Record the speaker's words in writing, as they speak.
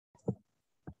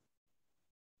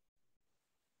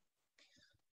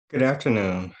Good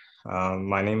afternoon.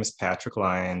 My name is Patrick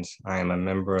Lyons. I am a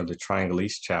member of the Triangle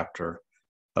East chapter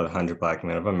of the 100 Black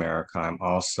Men of America. I'm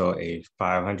also a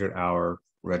 500-hour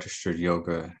registered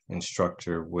yoga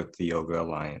instructor with the Yoga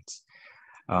Alliance.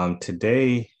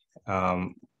 Today,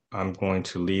 um, I'm going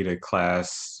to lead a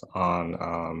class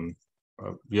on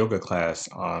a yoga class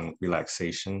on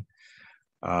relaxation.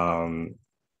 Um,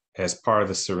 as part of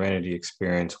the Serenity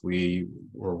experience, we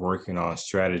were working on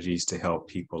strategies to help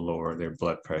people lower their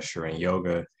blood pressure, and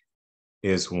yoga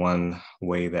is one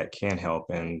way that can help.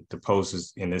 And the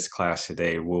poses in this class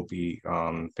today will be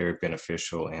very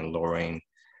beneficial in lowering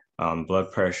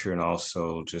blood pressure and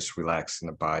also just relaxing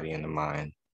the body and the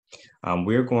mind.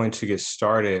 We're going to get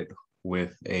started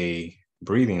with a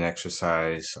breathing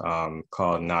exercise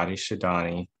called Nadi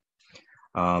Shodhani.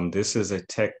 This is a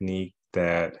technique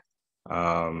that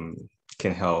um,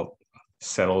 can help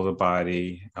settle the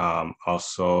body,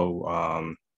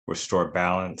 also restore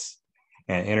balance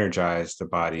and energize the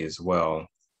body as well.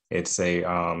 It's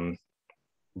a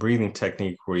breathing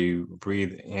technique where you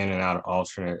breathe in and out of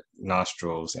alternate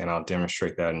nostrils, and I'll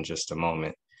demonstrate that in just a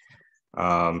moment.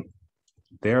 Um,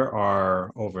 there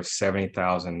are over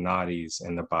 70,000 nadis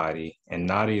in the body, and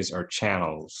nadis are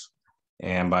channels.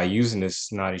 And by using this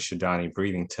Nadi Shodhani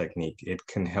breathing technique, it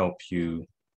can help you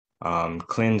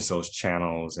cleanse those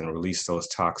channels and release those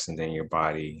toxins in your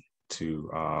body to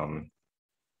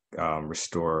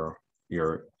restore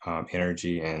your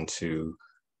energy and to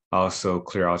also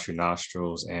clear out your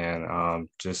nostrils and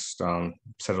just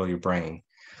settle your brain.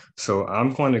 So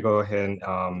I'm going to go ahead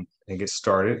and get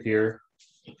started here.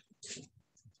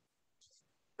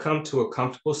 Come to a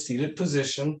comfortable seated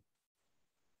position,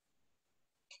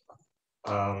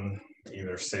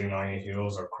 either sitting on your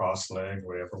heels or cross-legged,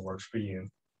 whatever works for you.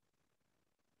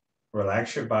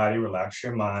 Relax your body, relax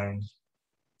your mind.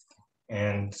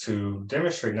 And to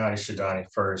demonstrate Nadi Shodhani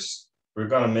first, we're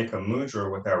going to make a mudra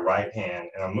with our right hand.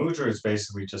 And a mudra is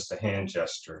basically just a hand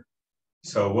gesture.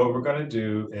 So what we're going to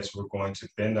do is we're going to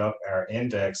bend up our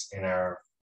index and our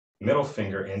middle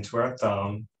finger into our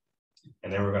thumb,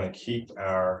 and then we're going to keep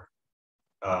our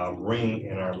ring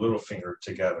and our little finger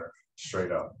together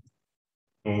straight up.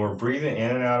 When we're breathing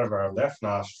in and out of our left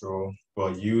nostril,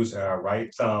 we'll use our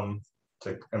right thumb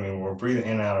when we're breathing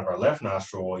in and out of our left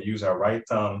nostril, we'll use our right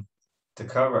thumb to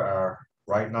cover our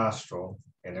right nostril,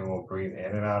 and then we'll breathe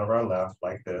in and out of our left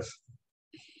like this.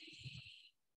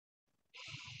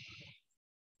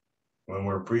 When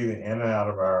we're breathing in and out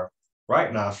of our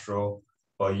right nostril,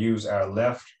 we'll use our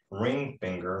left ring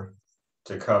finger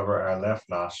to cover our left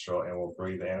nostril, and we'll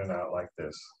breathe in and out like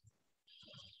this.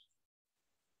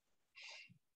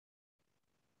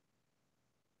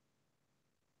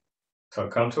 So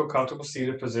come to a comfortable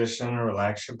seated position,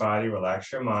 relax your body,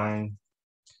 relax your mind,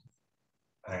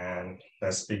 and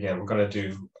let's begin. We're going to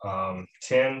do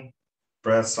 10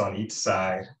 breaths on each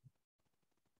side.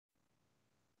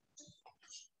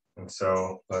 And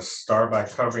so let's start by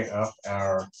covering up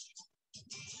our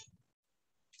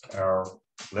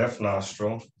left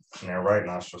nostril and our right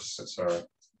nostril, sorry.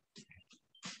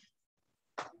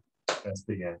 Let's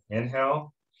begin.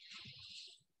 Inhale,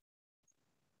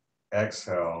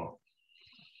 exhale.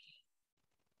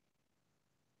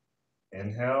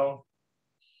 Inhale,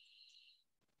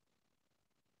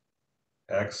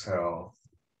 exhale.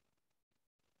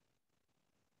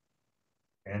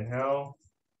 Inhale,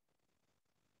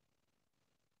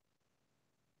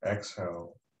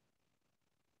 exhale.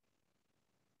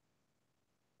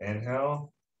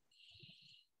 Inhale,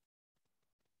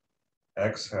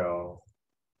 exhale.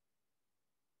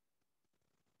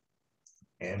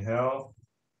 Inhale,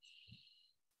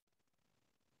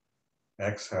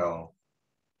 exhale.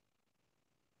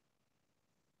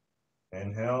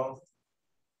 Inhale,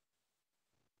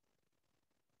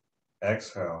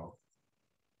 exhale.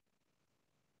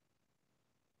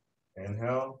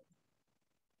 Inhale,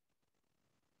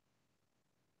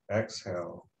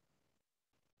 exhale.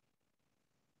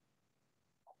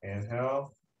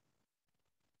 Inhale,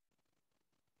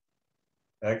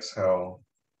 exhale.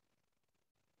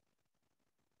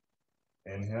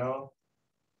 Inhale,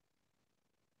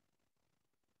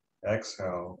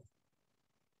 exhale.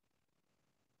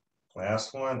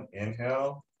 Last one,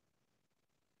 inhale,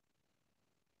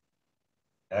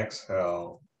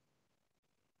 exhale.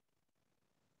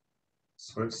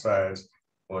 Switch sides.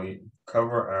 We'll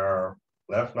cover our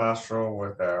left nostril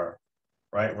with our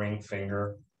right ring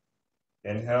finger.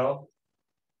 Inhale,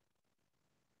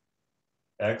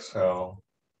 exhale.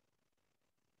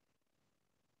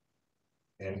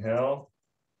 Inhale,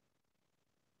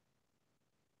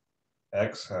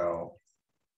 exhale.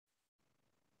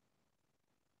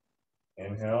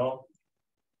 Inhale,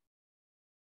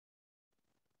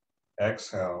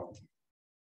 exhale,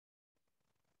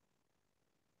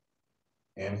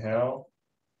 inhale,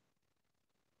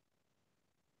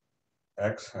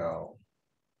 exhale,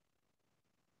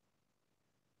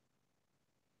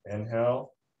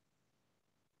 inhale,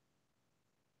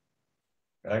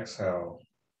 exhale,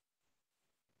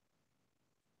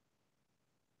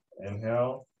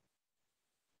 inhale,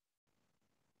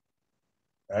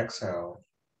 exhale,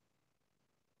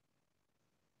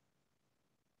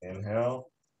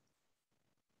 inhale,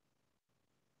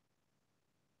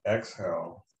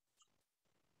 exhale,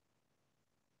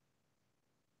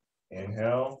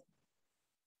 inhale,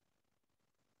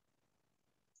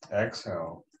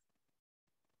 exhale,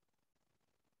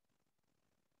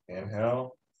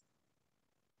 inhale,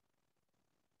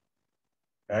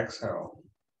 exhale.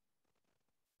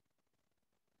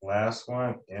 Last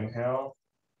one, inhale,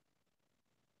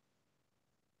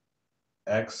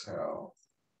 exhale.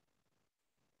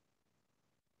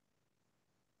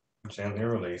 Gently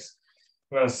release.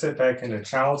 I'm going to sit back into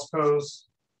child's pose.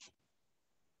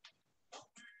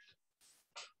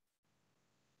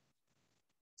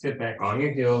 Sit back on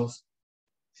your heels.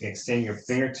 Extend your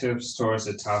fingertips towards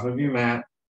the top of your mat.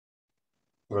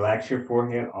 Relax your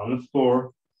forehead on the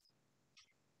floor.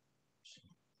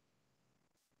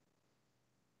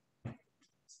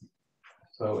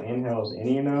 So inhales in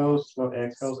your nose, slow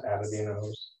exhales out of your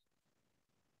nose.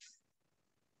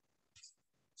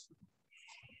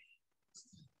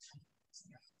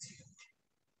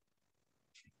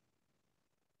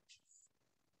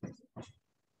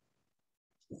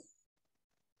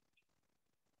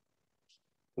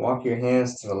 Walk your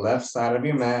hands to the left side of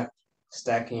your mat,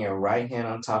 stacking your right hand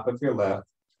on top of your left.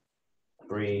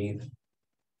 Breathe.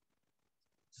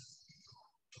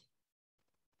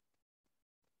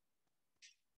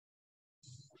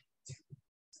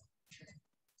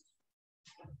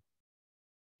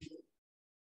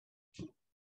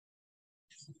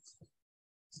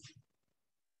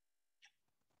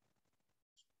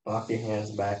 Walk your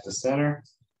hands back to center.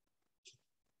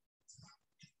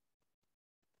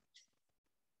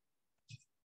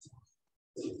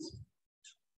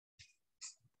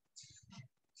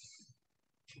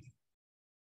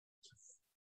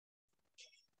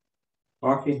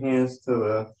 Walk your hands to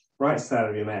the right side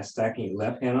of your mat, stacking your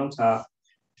left hand on top.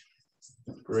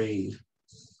 Breathe.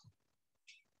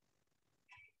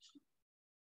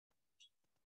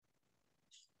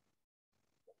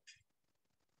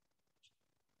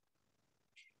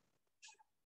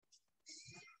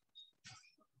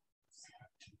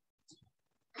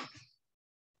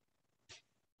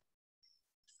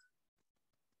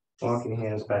 Walk your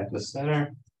hands back to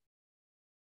center.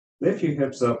 Lift your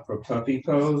hips up for puppy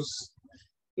pose.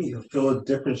 You'll feel a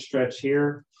different stretch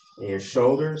here in your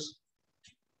shoulders.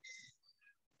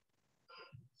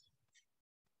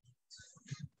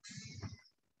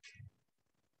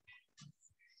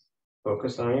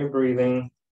 Focus on your breathing.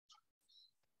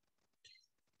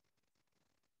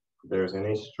 If there's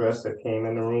any stress that came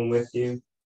in the room with you,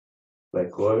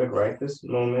 let go of it right this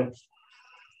moment.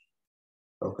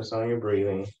 Focus on your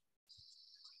breathing.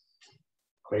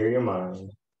 Clear your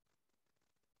mind.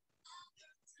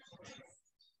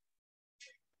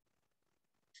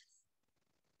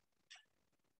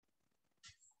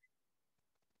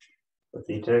 With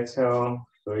each exhale,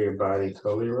 feel your body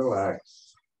totally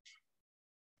relax.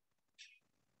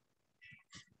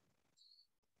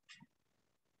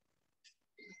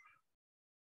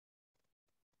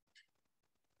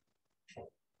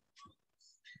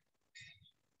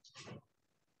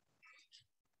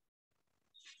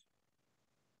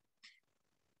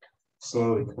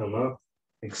 Slowly come up.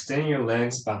 Extend your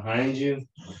legs behind you.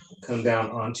 Come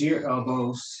down onto your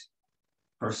elbows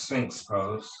for Sphinx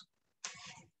pose.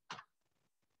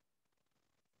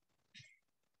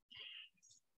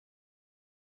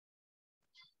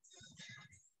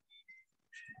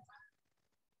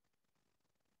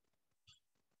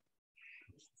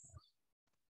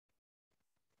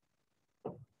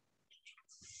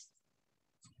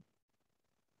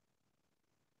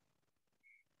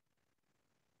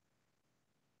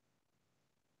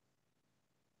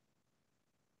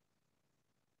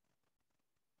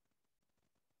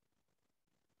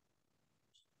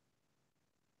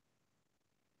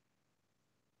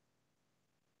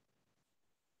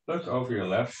 Look over your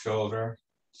left shoulder,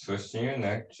 twisting your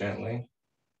neck gently.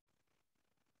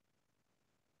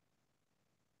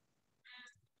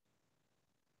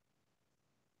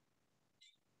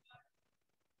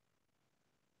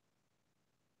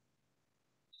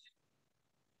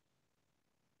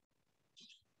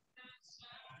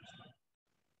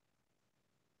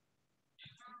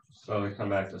 Slowly come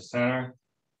back to center.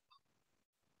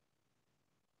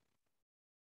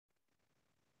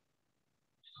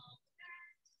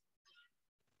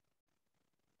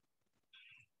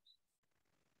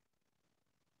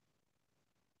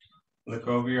 Look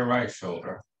over your right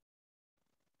shoulder.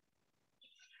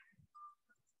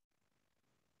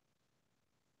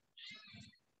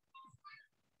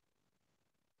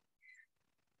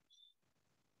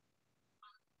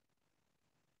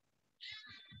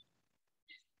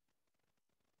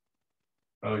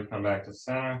 Slowly come back to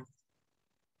center.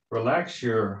 Relax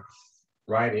your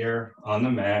right ear on the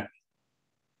mat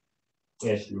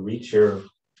as you reach your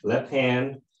left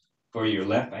hand for your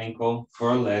left ankle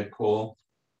for a leg pull.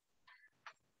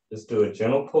 Just do a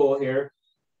gentle pull here.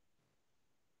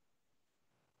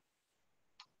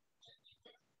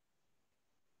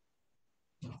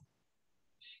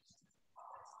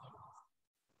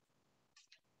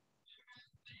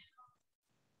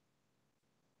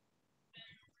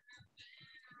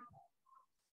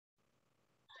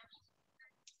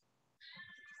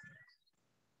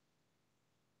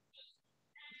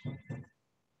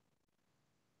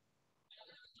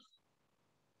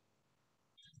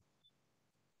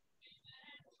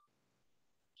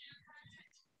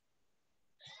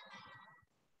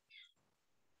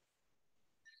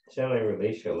 Gently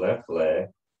release your left leg.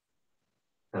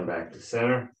 Come back to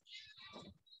center.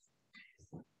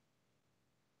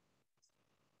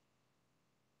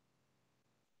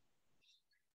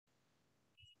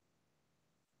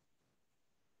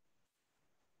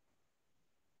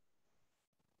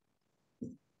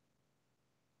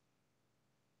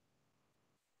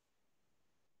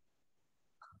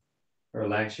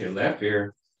 Relax your left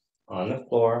ear on the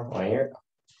floor.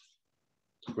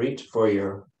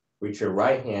 Reach your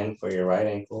right hand for your right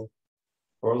ankle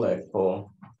or leg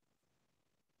pull.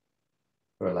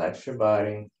 Relax your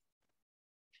body.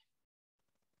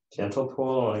 Gentle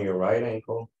pull on your right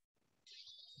ankle.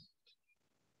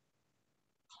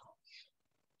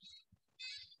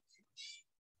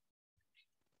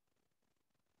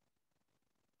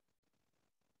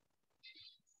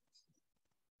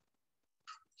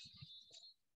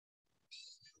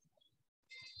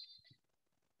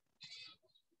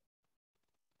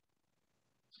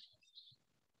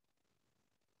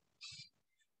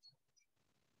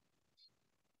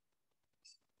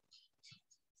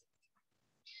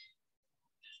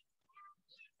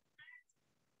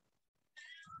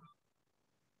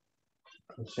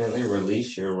 Gently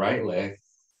release your right leg.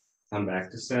 Come back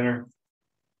to center.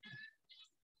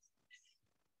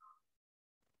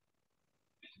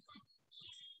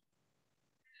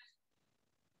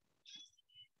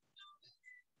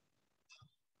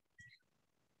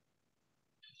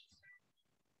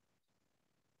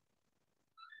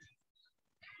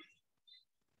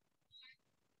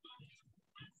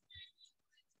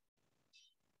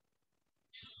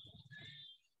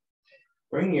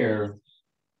 Bring your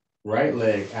right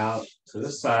leg out to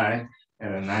the side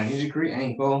at a 90-degree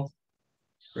angle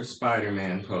for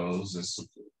Spider-Man pose. This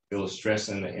feel stress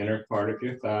in the inner part of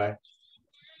your thigh.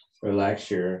 Relax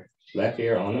your left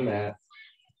ear on the mat.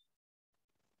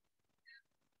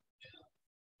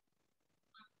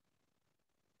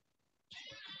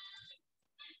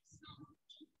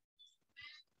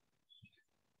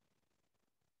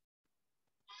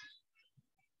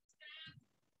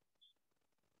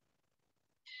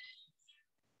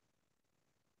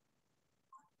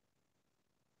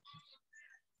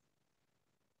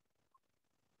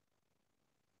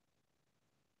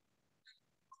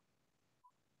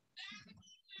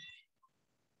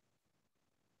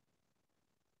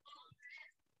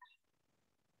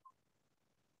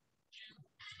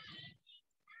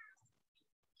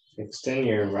 Extend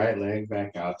your right leg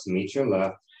back out to meet your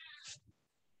left.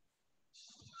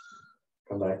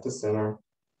 Come back to center.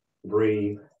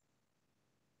 Breathe.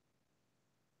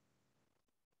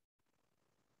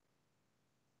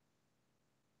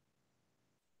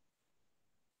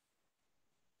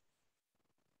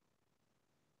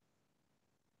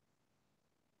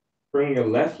 Bring your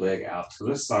left leg out to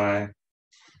the side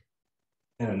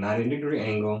at a 90-degree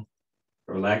angle.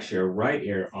 Relax your right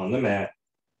ear on the mat.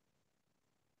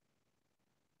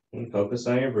 And focus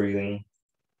on your breathing.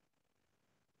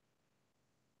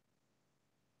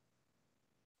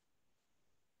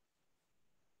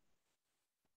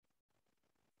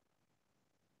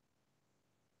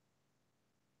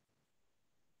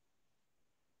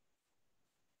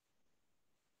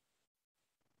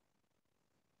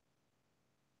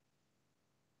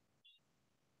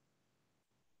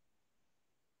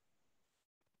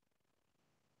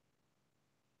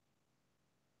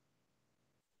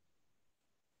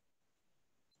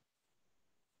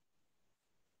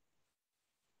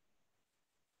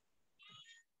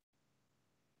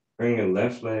 Bring your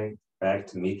left leg back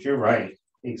to meet your right.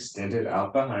 Extend it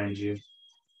out behind you.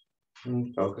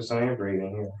 And focus on your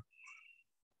breathing here.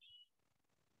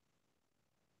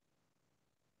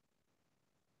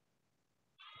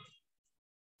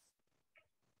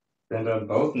 Bend up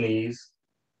both knees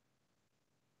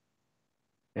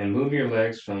and move your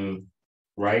legs from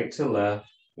right to left.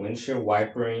 Windshield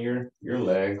wiper in your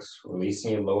legs,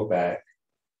 releasing your lower back.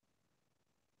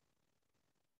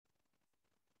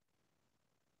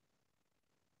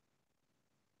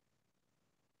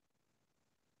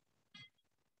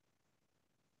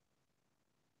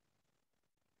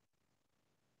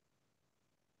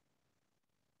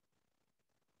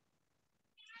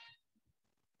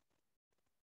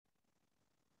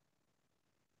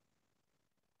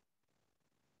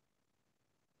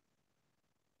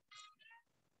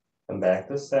 Come back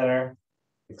to center.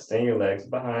 Extend your legs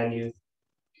behind you.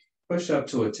 Push up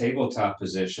to a tabletop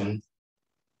position.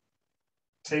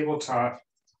 Tabletop,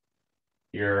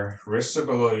 your wrists are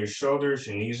below your shoulders,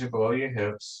 your knees are below your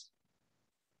hips.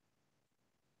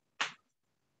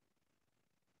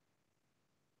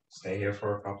 Stay here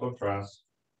for a couple of breaths.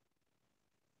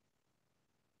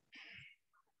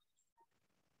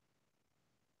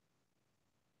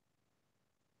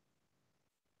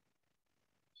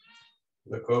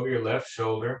 Look over your left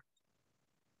shoulder.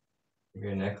 Give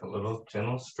your neck a little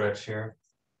gentle stretch here.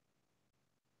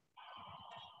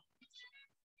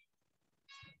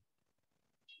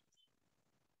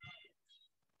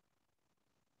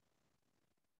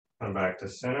 Come back to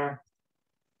center.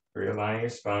 Realign your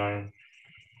spine.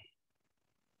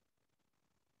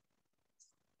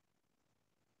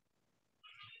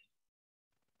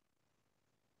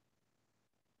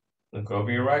 Look over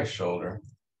your right shoulder.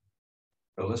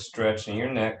 Feel a stretch in your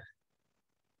neck.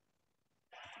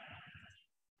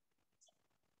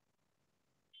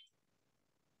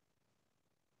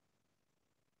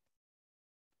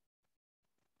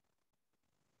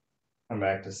 Come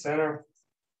back to center.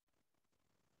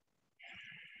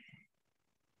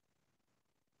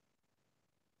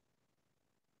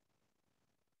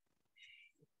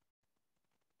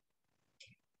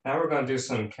 Now we're going to do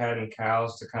some cat and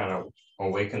cows to kind of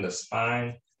awaken the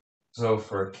spine. So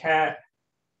for cat,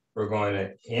 we're going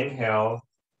to inhale,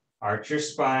 arch your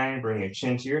spine, bring your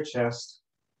chin to your chest.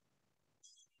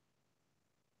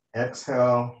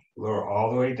 Exhale, lower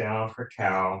all the way down for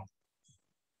cow.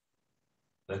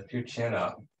 Lift your chin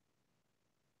up.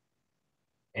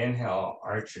 Inhale,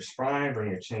 arch your spine,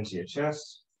 bring your chin to your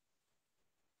chest.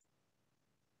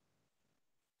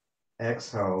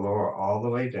 Exhale, lower all the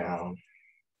way down.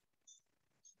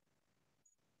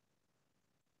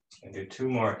 And do two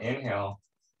more. Inhale,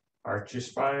 arch your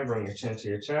spine, bring your chin to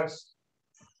your chest.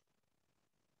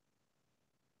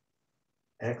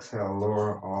 Exhale,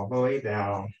 lower all the way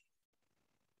down.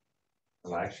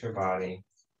 Relax your body.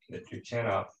 Lift your chin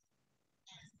up.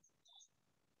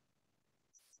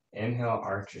 Inhale,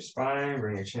 arch your spine,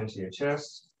 bring your chin to your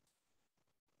chest.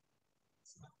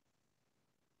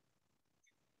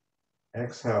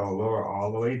 Exhale, lower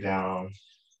all the way down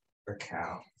for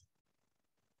cow.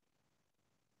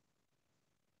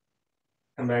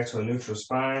 Come back to a neutral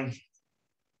spine.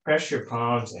 Press your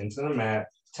palms into the mat.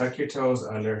 Tuck your toes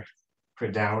under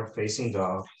for downward facing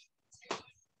dog.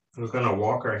 We're going to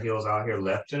walk our heels out here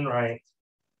left and right.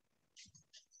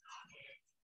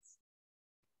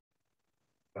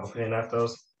 Opening up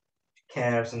those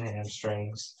calves and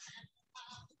hamstrings.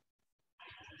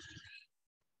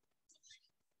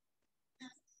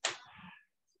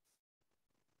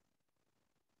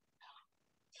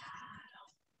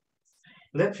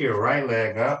 Lift your right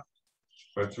leg up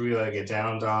for three-legged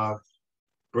down dog.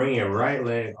 Bring your right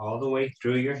leg all the way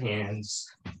through your hands.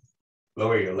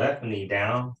 Lower your left knee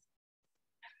down.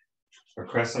 For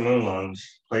crescent moon lunge,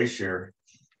 place your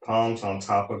palms on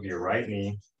top of your right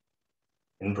knee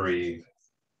and breathe.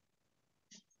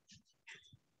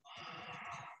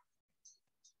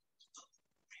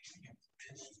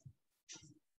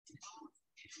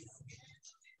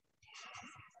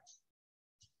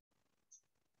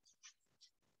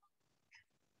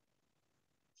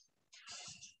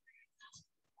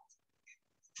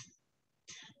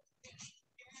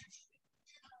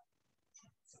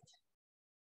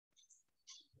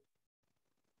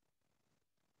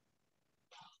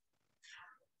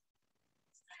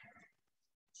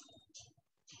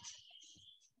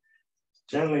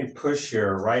 Gently push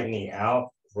your right knee out,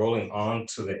 rolling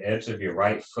onto the edge of your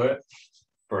right foot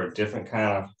for a different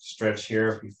kind of stretch here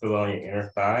if you feel on your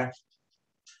inner thigh.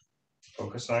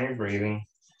 Focus on your breathing.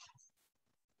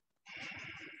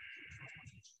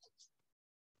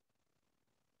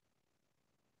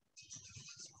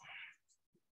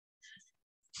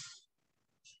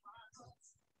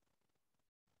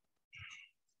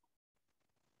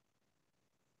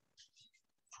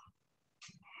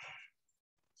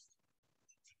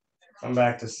 Come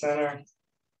back to center.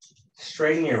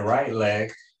 Straighten your right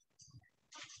leg.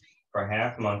 for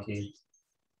half monkey.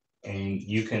 And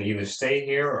you can either stay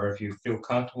here, or if you feel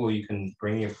comfortable, you can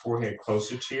bring your forehead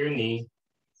closer to your knee,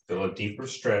 feel a deeper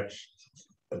stretch,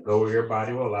 but go where your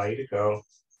body will allow you to go.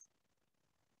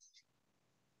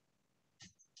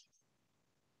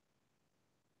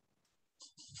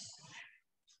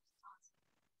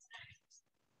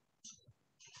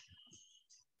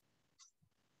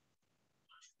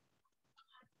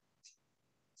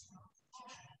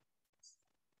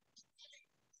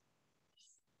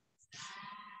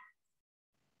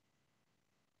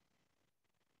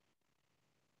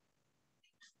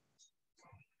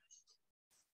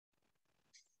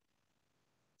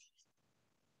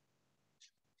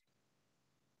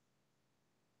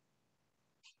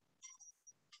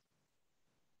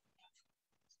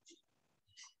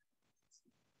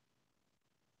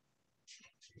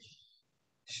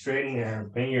 Straighten your,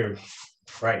 bring your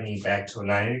right knee back to a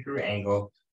 90-degree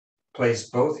angle. Place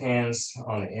both hands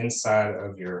on the inside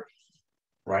of your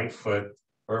right foot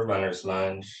for runner's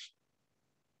lunge.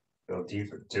 Feel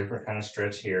deeper, different kind of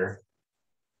stretch here.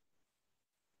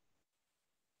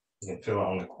 You can feel it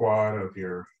on the quad of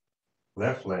your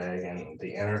left leg and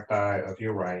the inner thigh of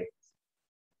your right.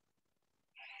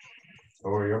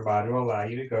 Or your body will allow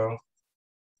you to go.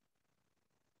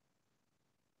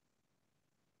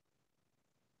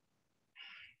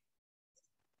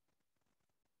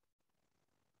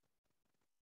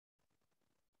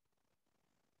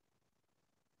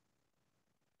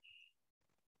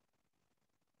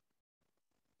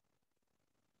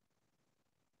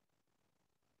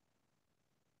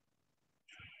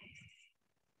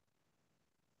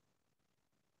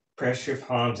 Press your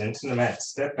palms into the mat.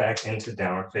 Step back into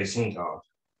downward facing dog.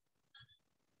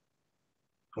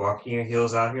 Walking your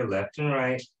heels out here left and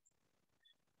right.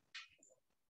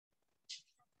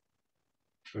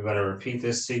 We're going to repeat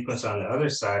this sequence on the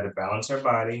other side to balance our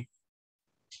body.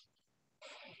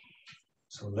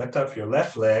 So lift up your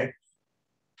left leg.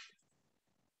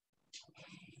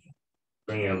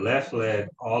 Bring your left leg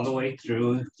all the way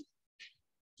through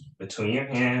between your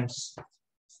hands.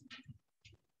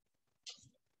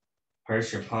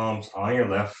 Place your palms on your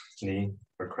left knee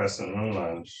for crescent moon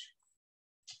lunge.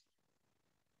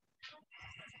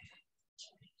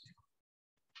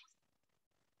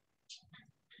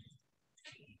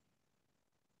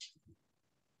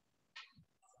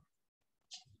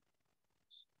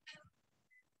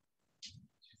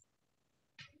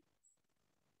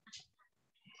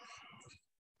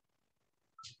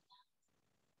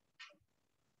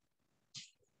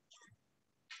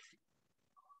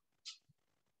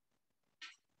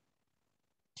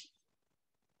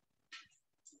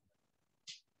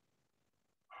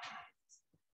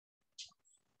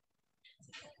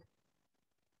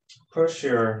 Push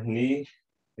your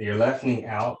left knee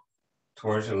out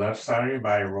towards your left side of your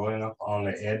body, rolling up on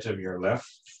the edge of your left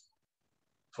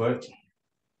foot.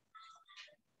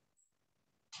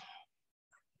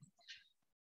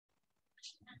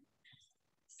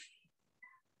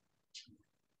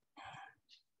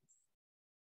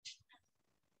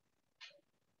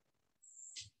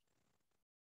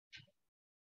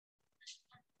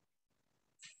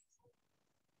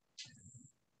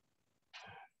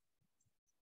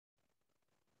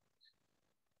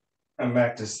 Come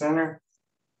back to center.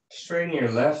 Straighten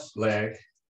your left leg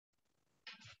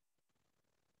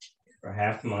for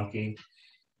half monkey.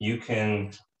 You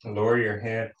can lower your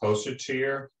head closer to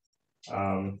your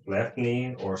left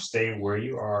knee or stay where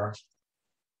you are,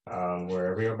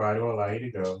 wherever your body will allow you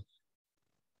to go.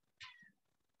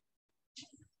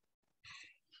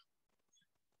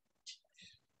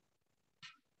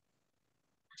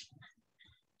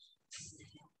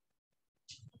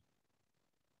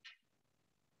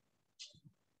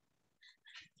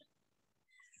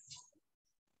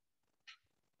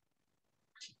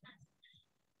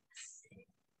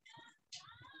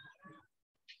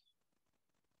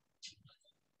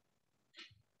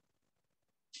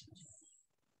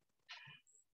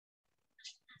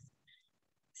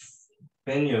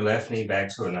 Bend your left knee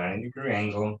back to a 90-degree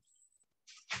angle.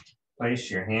 Place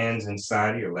your hands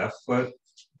inside your left foot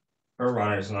for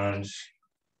runner's lunge.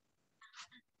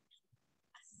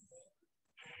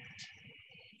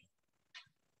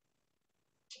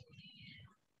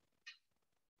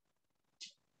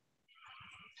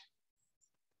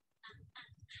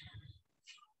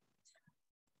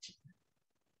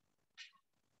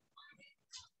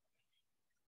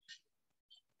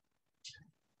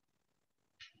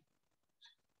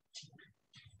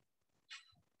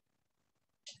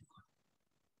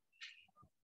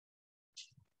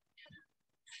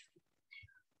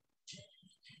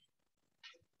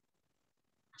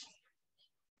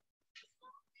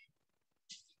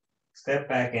 Step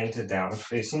back into downward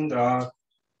facing dog.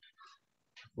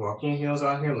 Walking heels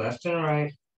out here left and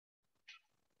right.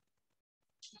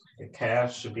 Your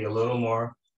calves should be a little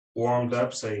more warmed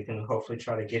up so you can hopefully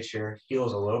try to get your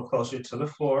heels a little closer to the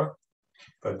floor,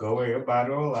 but go where your body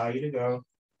will allow you to go.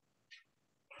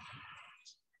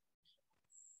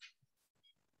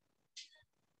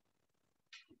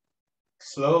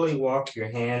 Slowly walk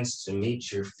your hands to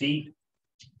meet your feet.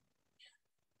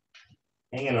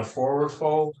 Hang in a forward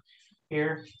fold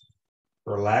here.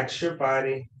 Relax your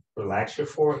body, relax your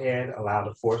forehead, allow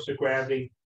the force of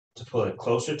gravity to pull it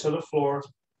closer to the floor.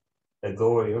 Let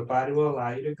go where your body will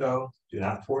allow you to go. Do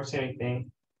not force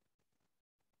anything.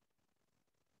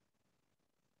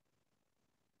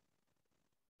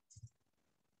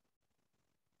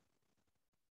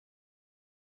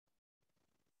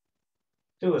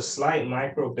 Do a slight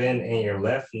micro bend in your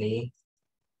left knee.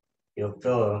 You'll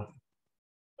feel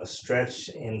a stretch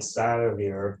inside of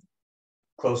your,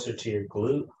 closer to your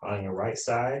glute on your right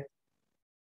side.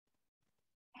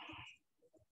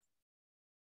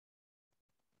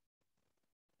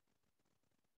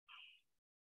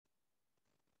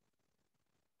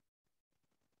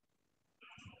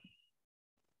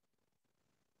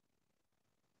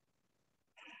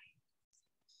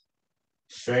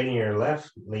 Straighten your left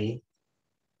knee.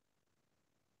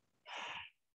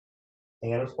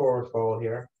 Hang in a forward fold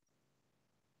here.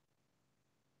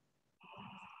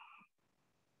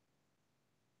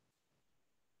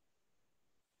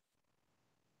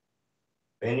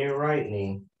 Bend your right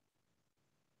knee.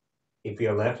 Keep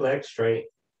your left leg straight.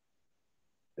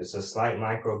 There's a slight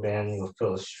micro bend. You'll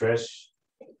feel a stretch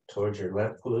towards your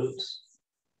left glutes.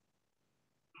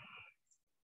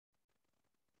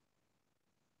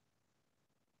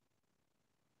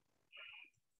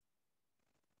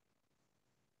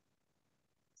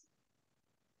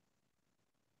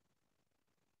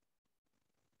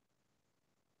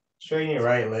 Straighten your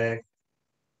right leg.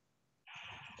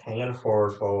 Hang in a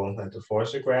forward fold. Let the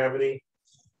force of gravity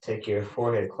take your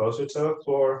forehead closer to the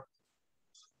floor.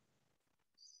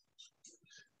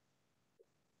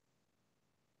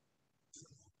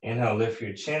 Inhale, lift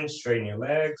your chin, straighten your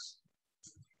legs.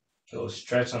 Feel a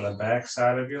stretch on the back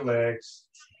side of your legs.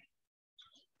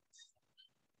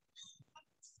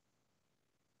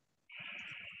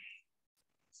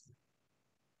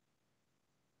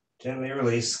 Gently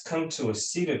release, come to a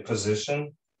seated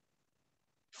position.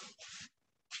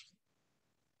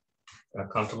 A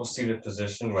comfortable seated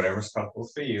position, whatever's comfortable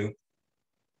for you.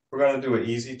 We're gonna do an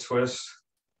easy twist.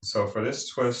 So for this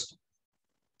twist,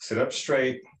 sit up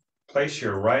straight, place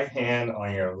your right hand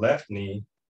on your left knee,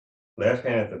 left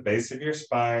hand at the base of your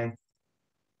spine.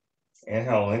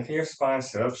 Inhale, lengthen your spine,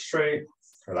 sit up straight,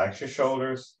 relax your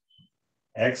shoulders.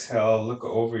 Exhale, look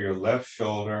over your left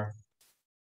shoulder.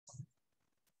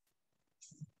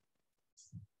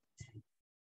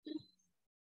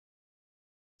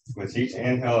 With each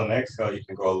inhale and exhale, you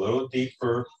can go a little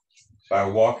deeper by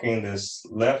walking this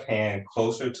left hand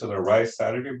closer to the right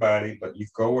side of your body, but you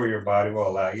go where your body will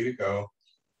allow you to go.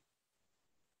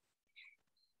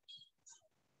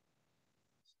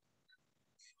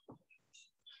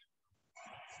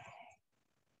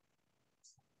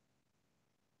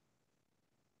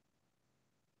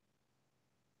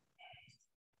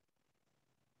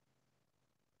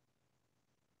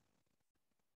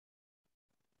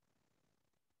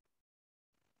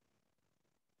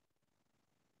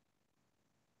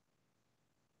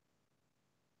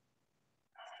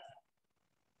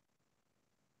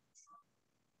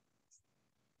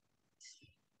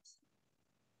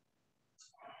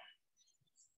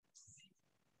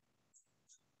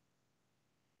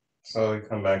 Slowly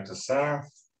come back to center.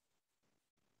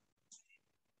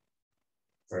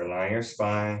 Realign your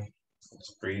spine.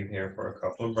 Let's breathe here for a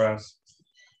couple of breaths.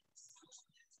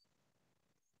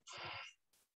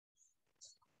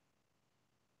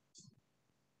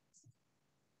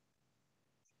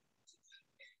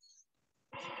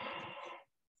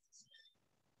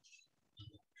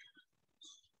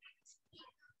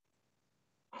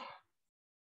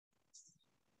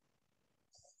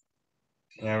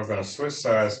 Now we're going to switch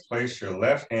sides. Place your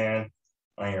left hand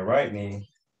on your right knee,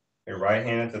 your right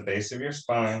hand at the base of your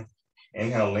spine.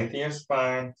 Inhale, lengthen your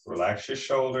spine, relax your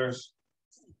shoulders.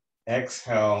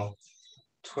 Exhale,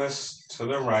 twist to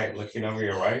the right, looking over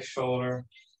your right shoulder.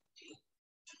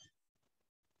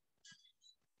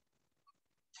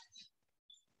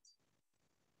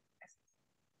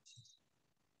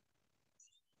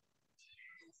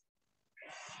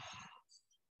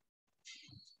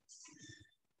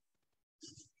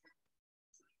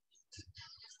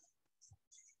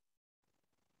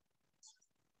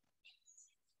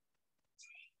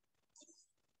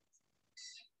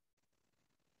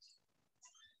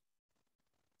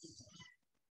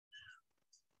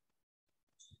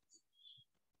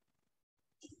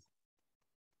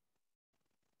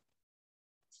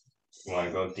 You want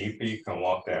to go deeper, you can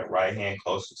walk that right hand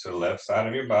closer to the left side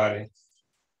of your body.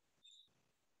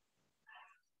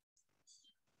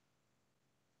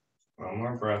 One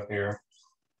more breath here.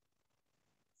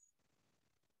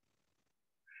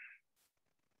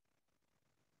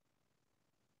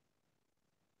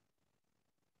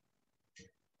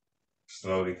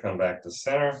 Slowly come back to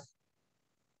center.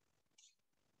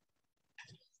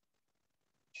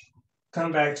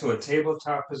 Come back to a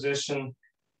tabletop position.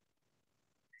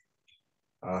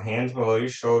 Hands below your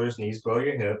shoulders, knees below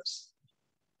your hips.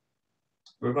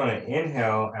 We're going to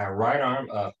inhale our right arm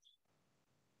up.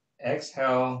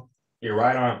 Exhale your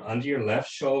right arm under your left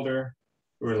shoulder,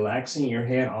 relaxing your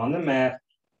head on the mat.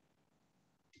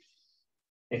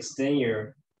 Extend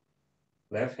your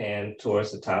left hand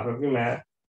towards the top of your mat.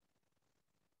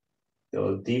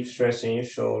 Feel a deep stretch in your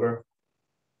shoulder.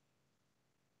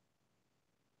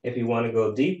 If you want to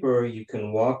go deeper, you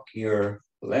can walk your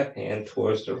left hand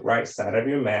towards the right side of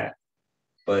your mat.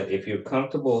 But if you're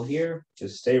comfortable here,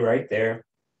 just stay right there.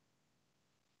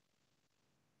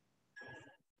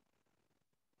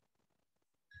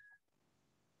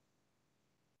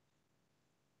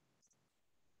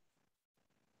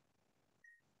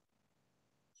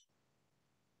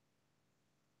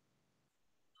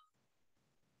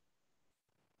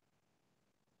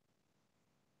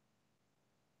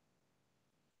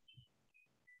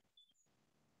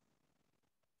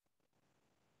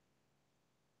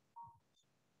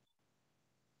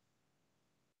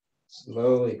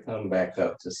 Slowly come back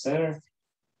up to center.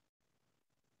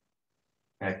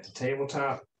 Back to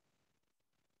tabletop.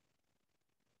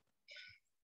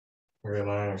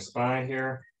 Realign our spine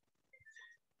here.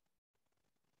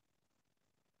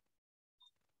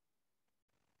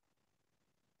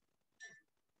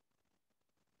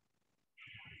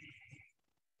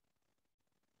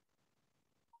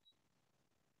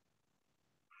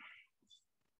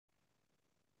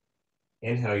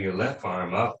 Inhale your left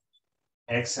arm up.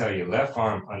 Exhale your left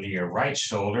arm under your right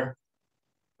shoulder.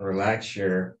 Relax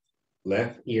your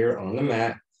left ear on the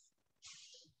mat.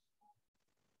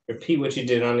 Repeat what you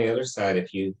did on the other side.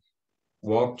 If you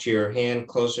walked your hand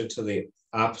closer to the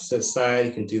opposite side,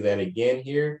 you can do that again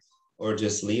here, or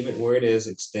just leave it where it is,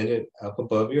 extend it up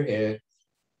above your head.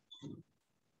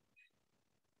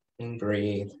 And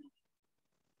breathe.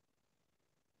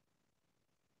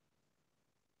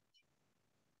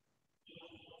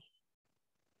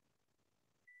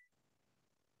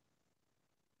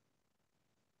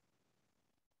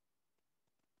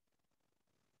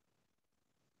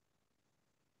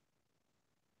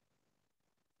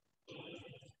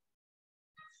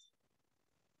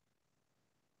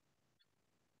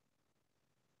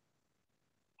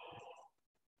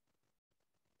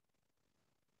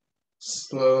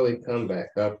 Slowly come back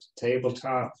up to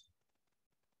tabletop.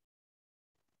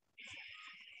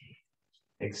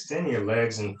 Extend your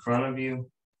legs in front of you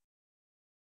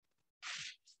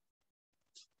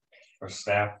for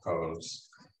staff pose.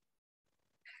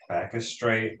 Back is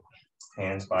straight,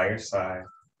 hands by your side.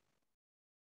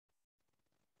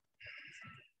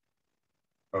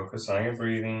 Focus on your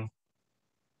breathing.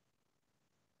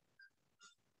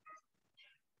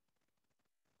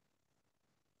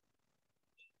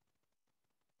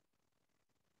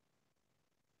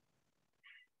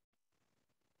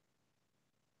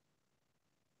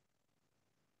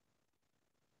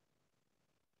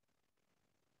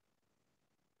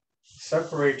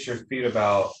 Separate your feet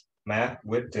about mat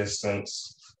width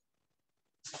distance.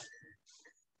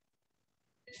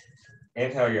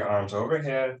 Inhale your arms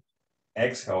overhead.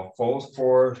 Exhale, fold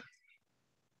forward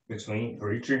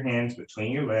reach your hands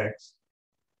between your legs.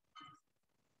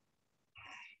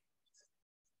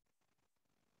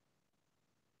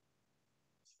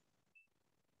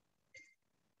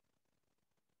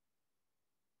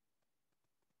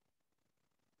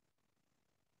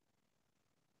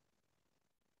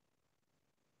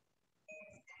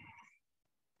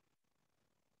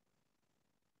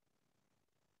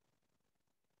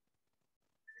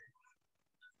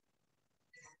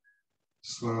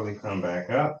 Slowly come back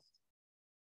up.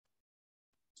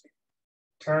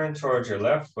 Turn towards your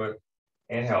left foot.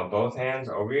 Inhale, both hands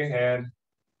over your head.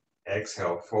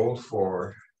 Exhale, fold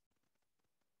forward.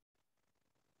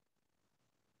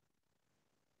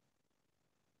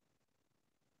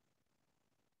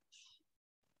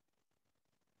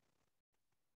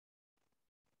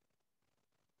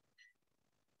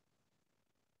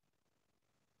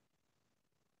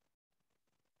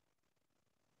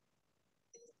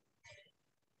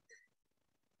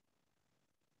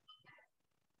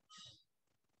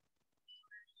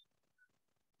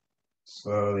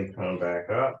 Slowly come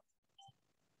back up.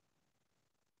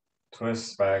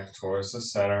 Twist back towards the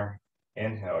center.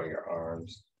 Inhale your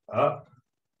arms up.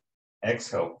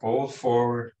 Exhale, fold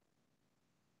forward.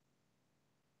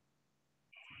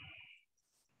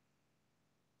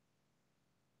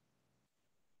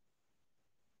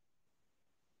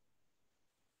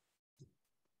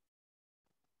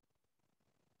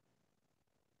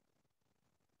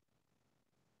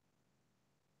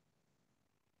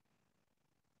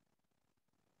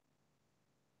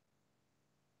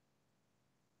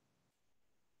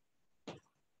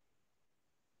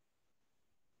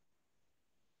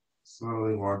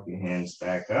 Slowly walk your hands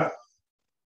back up.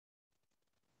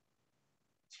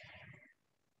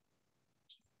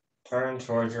 Turn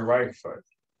towards your right foot.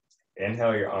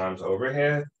 Inhale your arms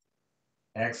overhead.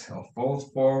 Exhale,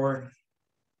 fold forward.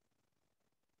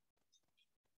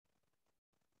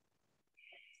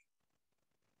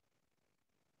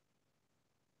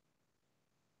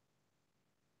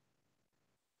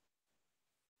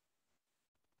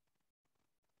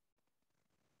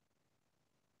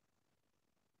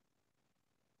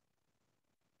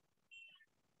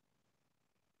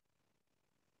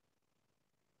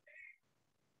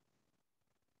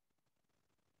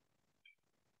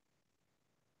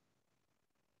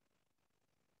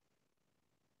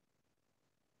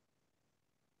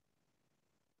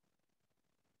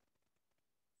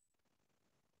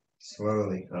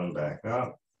 Slowly come back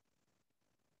up.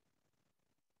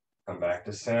 Come back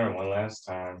to center one last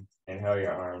time. Inhale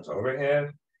your arms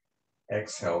overhead.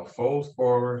 Exhale, fold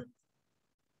forward.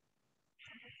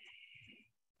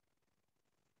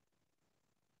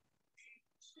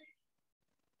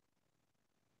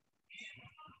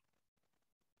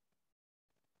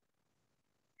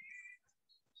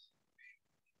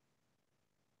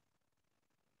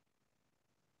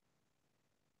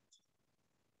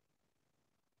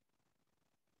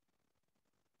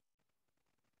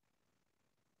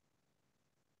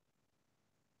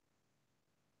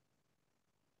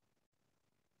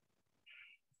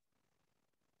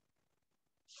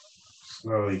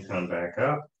 Slowly come back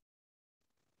up.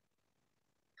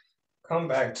 Come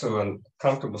back to a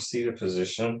comfortable seated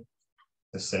position,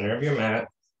 the center of your mat.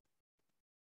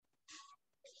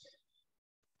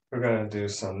 We're going to do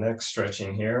some neck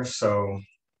stretching here. So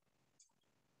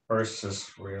first,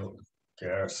 just we'll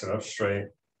sit up straight.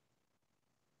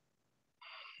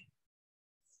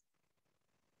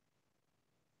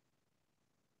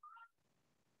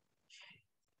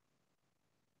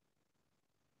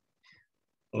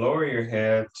 Lower your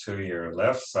head to your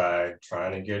left side,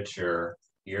 trying to get your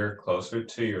ear closer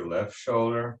to your left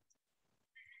shoulder.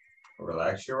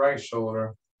 Relax your right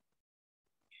shoulder.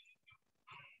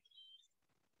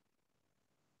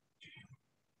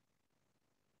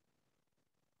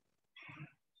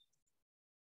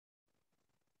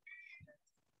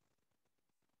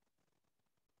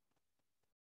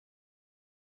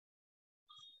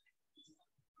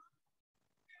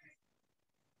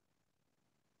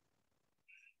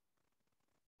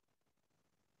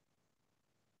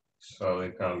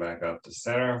 Slowly come back up to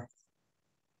center.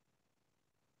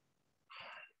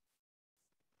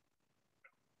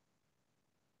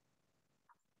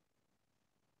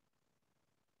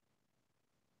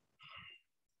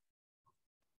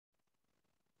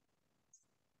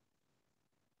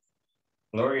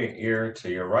 Lower your ear to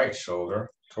your right shoulder,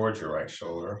 towards your right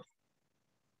shoulder.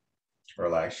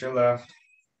 Relax your left.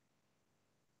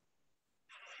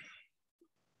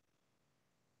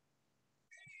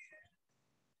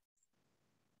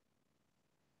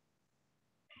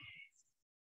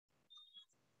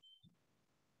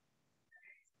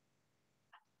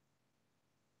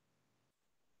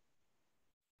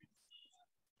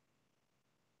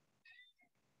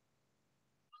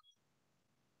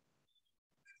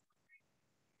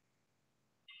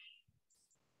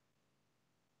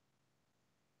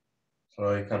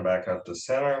 Slowly come back up to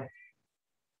center.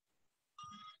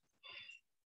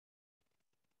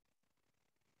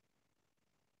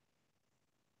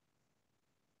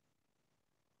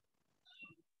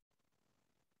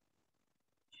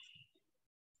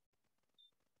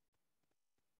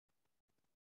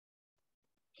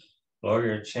 Lower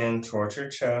your chin towards your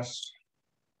chest.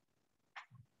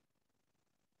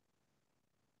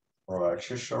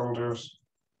 Relax your shoulders.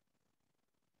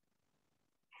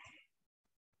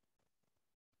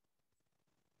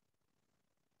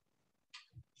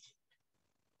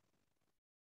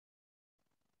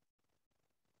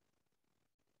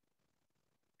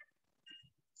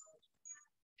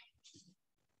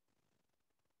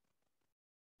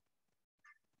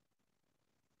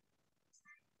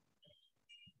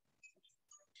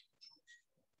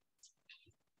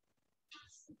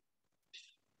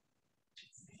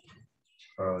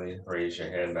 Slowly raise your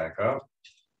head back up.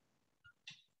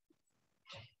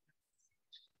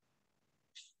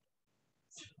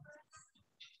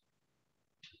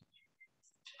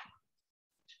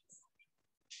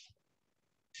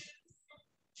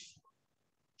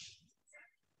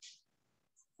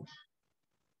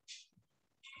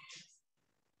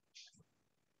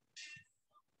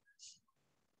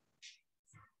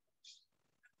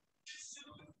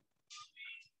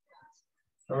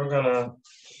 And we're gonna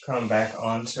come back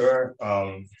onto our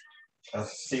a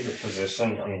seated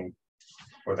position.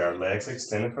 With our legs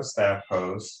extended for staff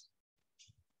pose.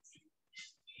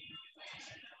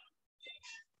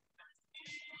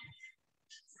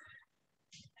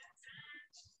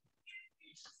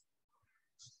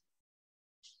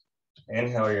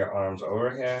 Inhale your arms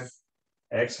overhead.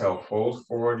 Exhale, fold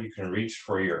forward. You can reach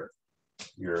for your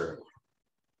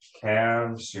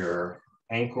calves, your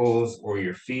ankles, or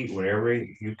your feet, whatever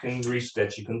you can reach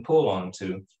that you can pull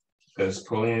onto, because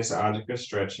pulling is the object of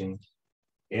stretching.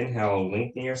 Inhale,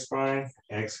 lengthen your spine.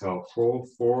 Exhale, fold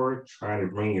forward. Try to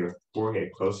bring your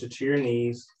forehead closer to your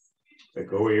knees, but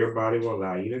go where your body will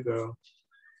allow you to go.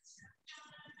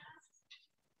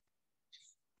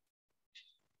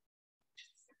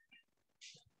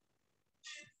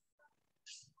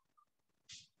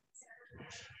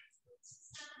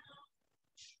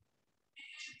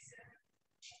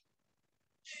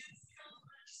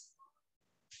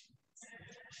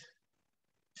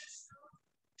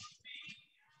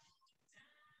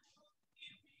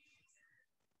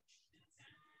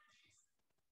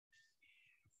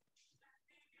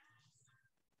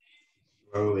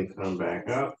 Slowly come back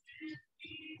up.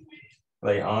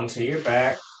 Lay onto your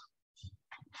back.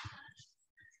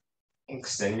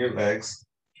 Extend your legs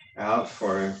out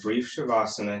for a brief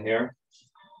Shavasana here.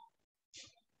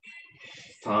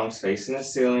 Palms facing the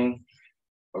ceiling.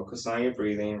 Focus on your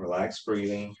breathing, relax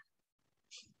breathing.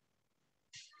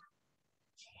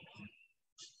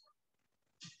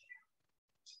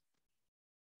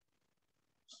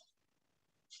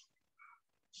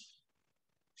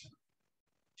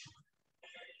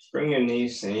 Bring your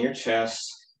knees in your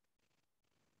chest.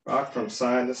 Rock from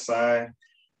side to side,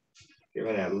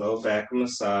 giving that low back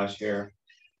massage here.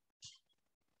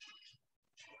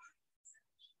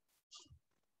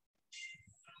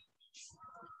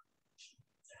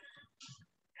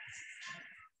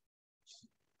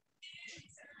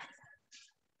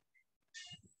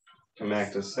 Come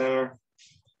back to center.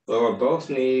 Lower both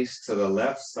knees to the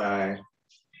left side.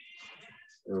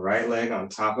 Your right leg on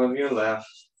top of your left.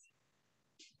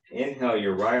 Inhale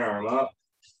your right arm up.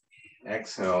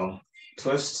 Exhale,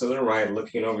 twist to the right,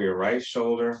 looking over your right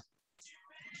shoulder.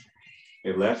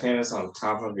 Your left hand is on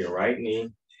top of your right knee.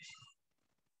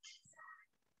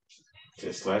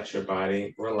 Just let your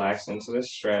body relax into the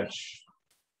stretch.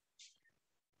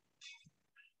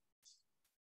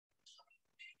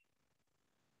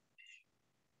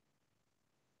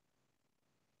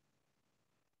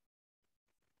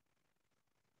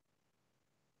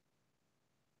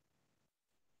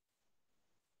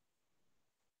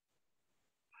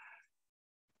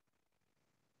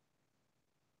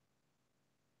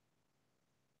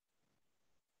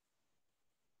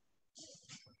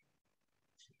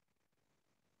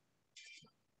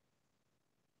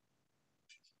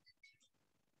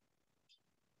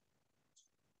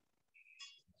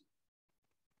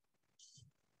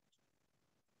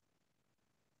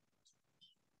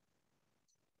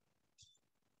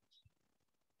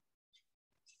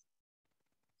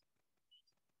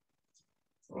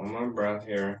 One more breath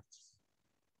here.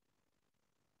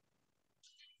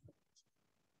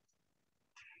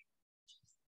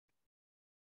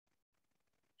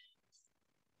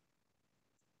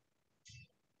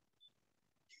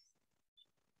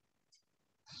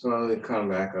 Slowly come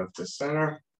back up to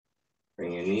center.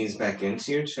 Bring your knees back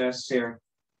into your chest here.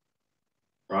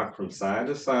 Rock from side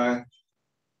to side.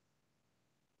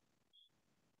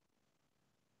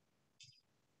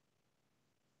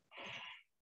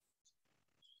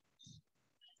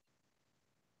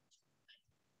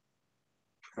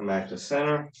 Come back to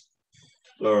center.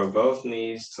 Lower both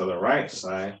knees to the right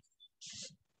side.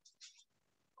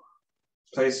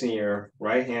 Placing your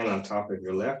right hand on top of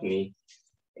your left knee.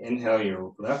 Inhale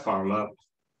your left arm up.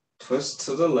 Twist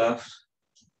to the left.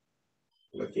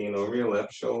 Looking over your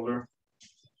left shoulder.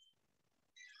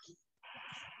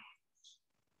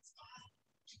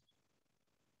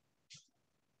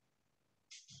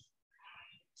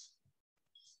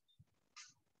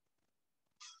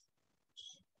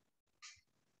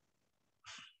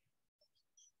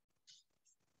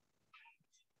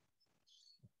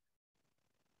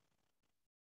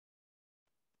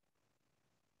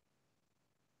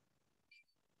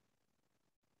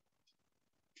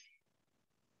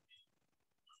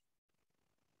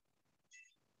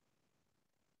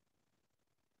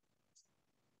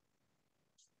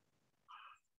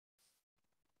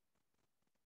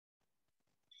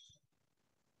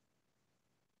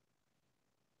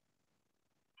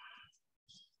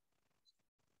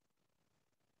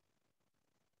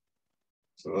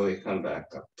 Slowly come back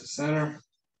up to center.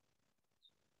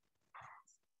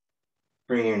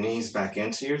 Bring your knees back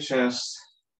into your chest.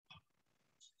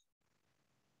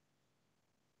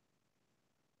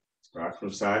 Rock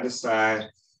from side to side.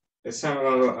 This time we're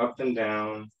going to go up and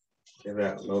down. Give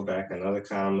that low back another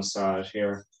kind of massage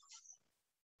here.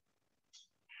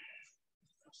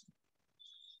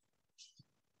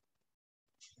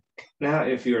 Now,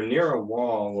 if you're near a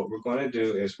wall, what we're going to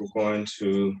do is we're going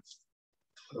to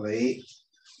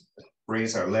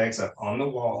raise our legs up on the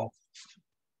wall.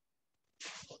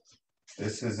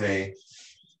 This is a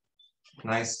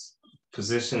nice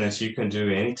position that you can do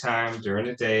anytime during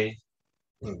the day.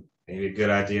 Maybe a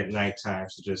good idea at nighttime.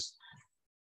 So just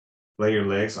lay your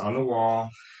legs on the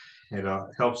wall. It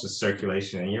helps the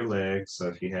circulation in your legs. So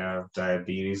if you have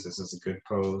diabetes, this is a good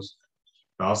pose.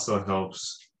 It also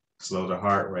helps slow the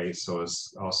heart rate. So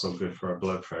it's also good for our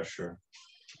blood pressure.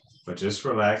 But just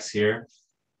relax here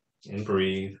and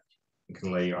breathe. You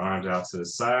can lay your arms out to the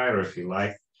side, or if you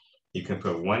like, you can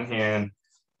put one hand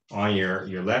on your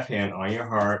left hand on your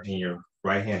heart and your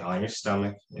right hand on your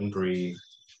stomach and breathe.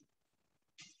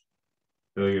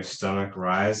 Feel your stomach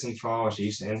rise and fall with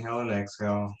each inhale and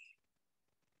exhale.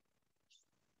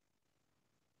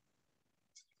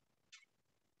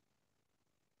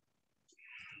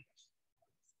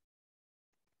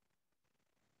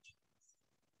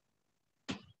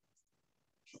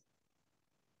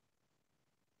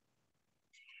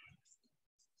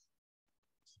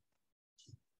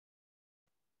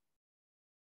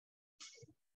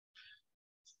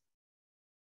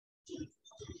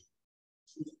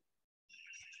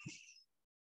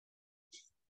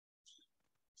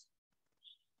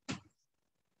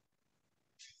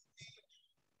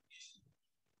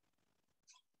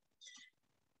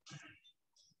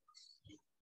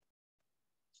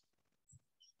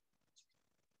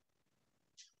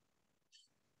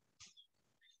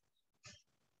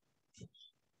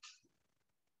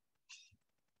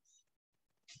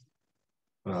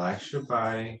 Relax your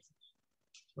body,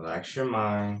 relax your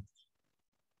mind.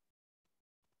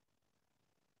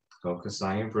 Focus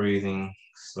on your breathing.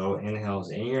 Slow inhales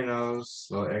in your nose,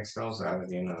 slow exhales out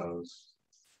of your nose.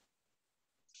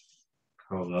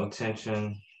 Hold no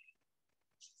tension.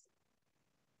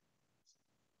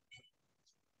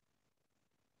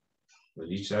 With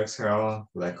each exhale,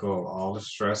 let go of all the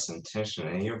stress and tension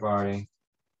in your body.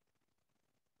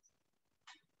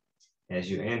 As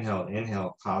you inhale,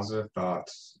 inhale positive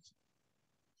thoughts.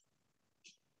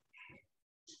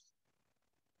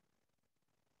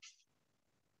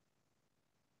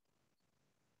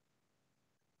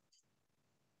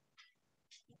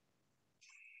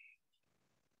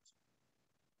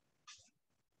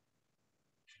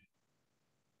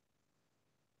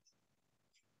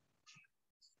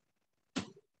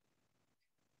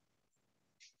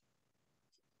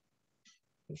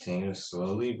 Continue to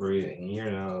slowly breathe in your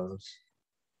nose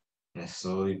and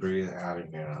slowly breathe out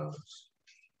of your nose.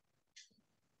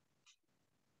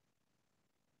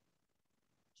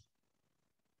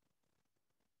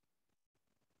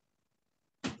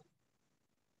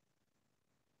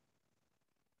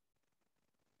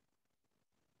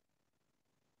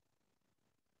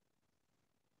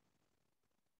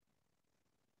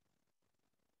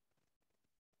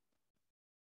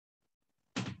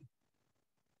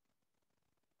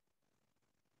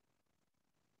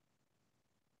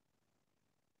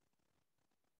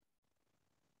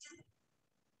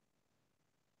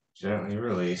 Gently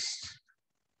release.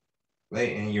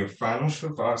 Lay in your final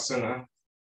Shavasana.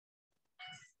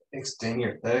 Extend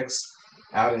your legs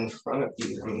out in front of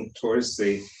you, towards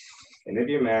the end of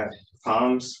your mat,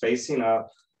 palms facing up.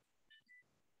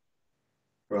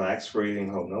 Relax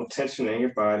breathing, hold no tension in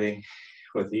your body.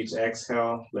 With each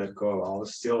exhale, let go of all the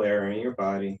still air in your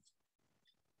body.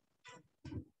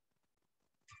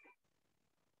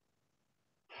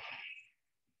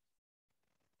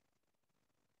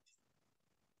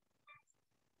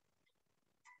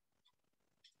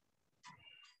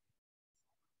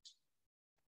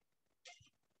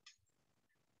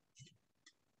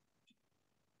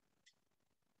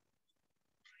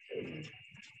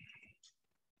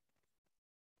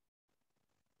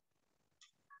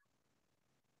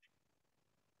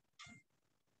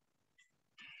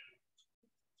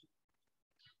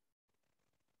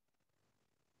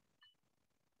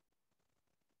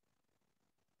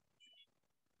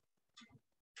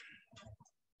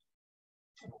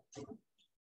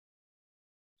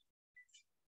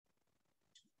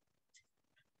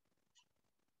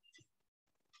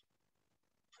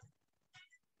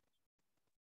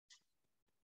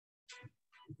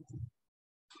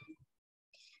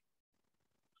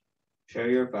 Show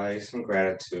your body some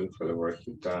gratitude for the work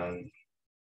you've done.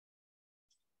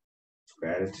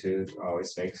 Gratitude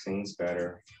always makes things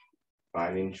better.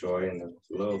 finding joy in the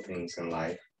little things in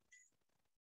life.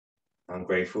 I'm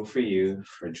grateful for you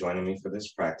for joining me for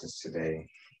this practice today.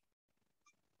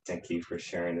 Thank you for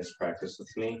sharing this practice with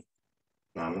me.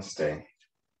 Namaste.